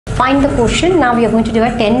find the quotient. Now we are going to do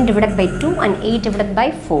a 10 divided by 2 and 8 divided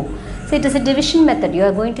by 4. So it is a division method. You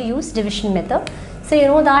are going to use division method. So you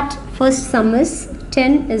know that first sum is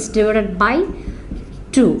 10 is divided by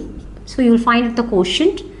 2. So you will find the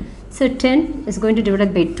quotient. So 10 is going to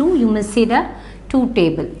divide by 2. You must see the 2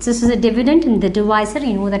 table. So this is a dividend in the divisor.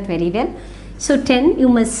 You know that very well. So 10 you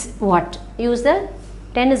must what? Use the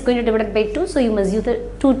 10 is going to divide by 2. So you must use the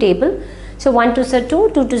 2 table. So 1 2s are 2,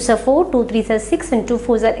 2 2s are 4, 2 3s are 6 and 2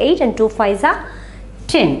 4s are 8 and 2 5s are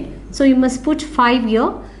 10. So you must put 5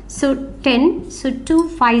 here. So 10. So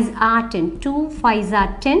 2 5s are 10. 2 5s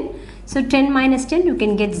are 10. So 10 minus 10 you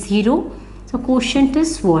can get 0. So quotient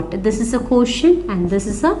is what? This is a quotient and this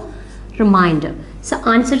is a remainder. So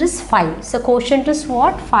answer is 5. So quotient is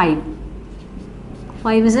what? 5.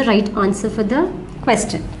 5 is the right answer for the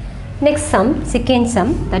question. Next sum, second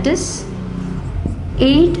sum, that is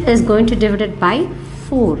 8 is going to divide it by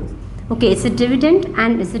 4. Okay, it's a dividend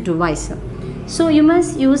and it's a divisor. So you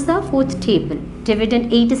must use the fourth table.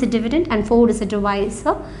 Dividend, 8 is a dividend and 4 is a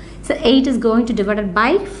divisor. So 8 is going to divide it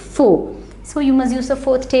by 4. So you must use the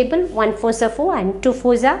fourth table. 1 4s are 4 and 2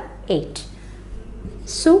 4s are 8.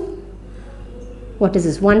 So what is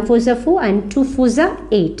this? 1 4s are 4 and 2 4s are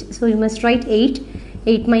 8. So you must write 8.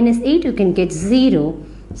 8 minus 8 you can get 0.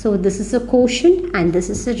 So this is a quotient and this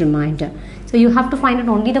is a remainder. So you have to find out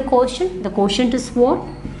only the quotient. The quotient is what?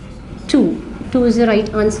 2. 2 is the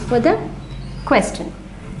right answer for the question.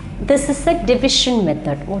 This is a division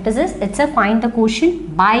method. What is this? It's a find the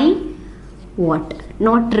quotient by what?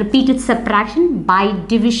 Not repeated subtraction, by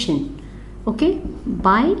division. Okay,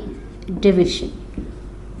 by division.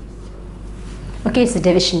 Okay, it's a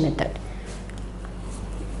division method.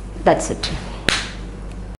 That's it.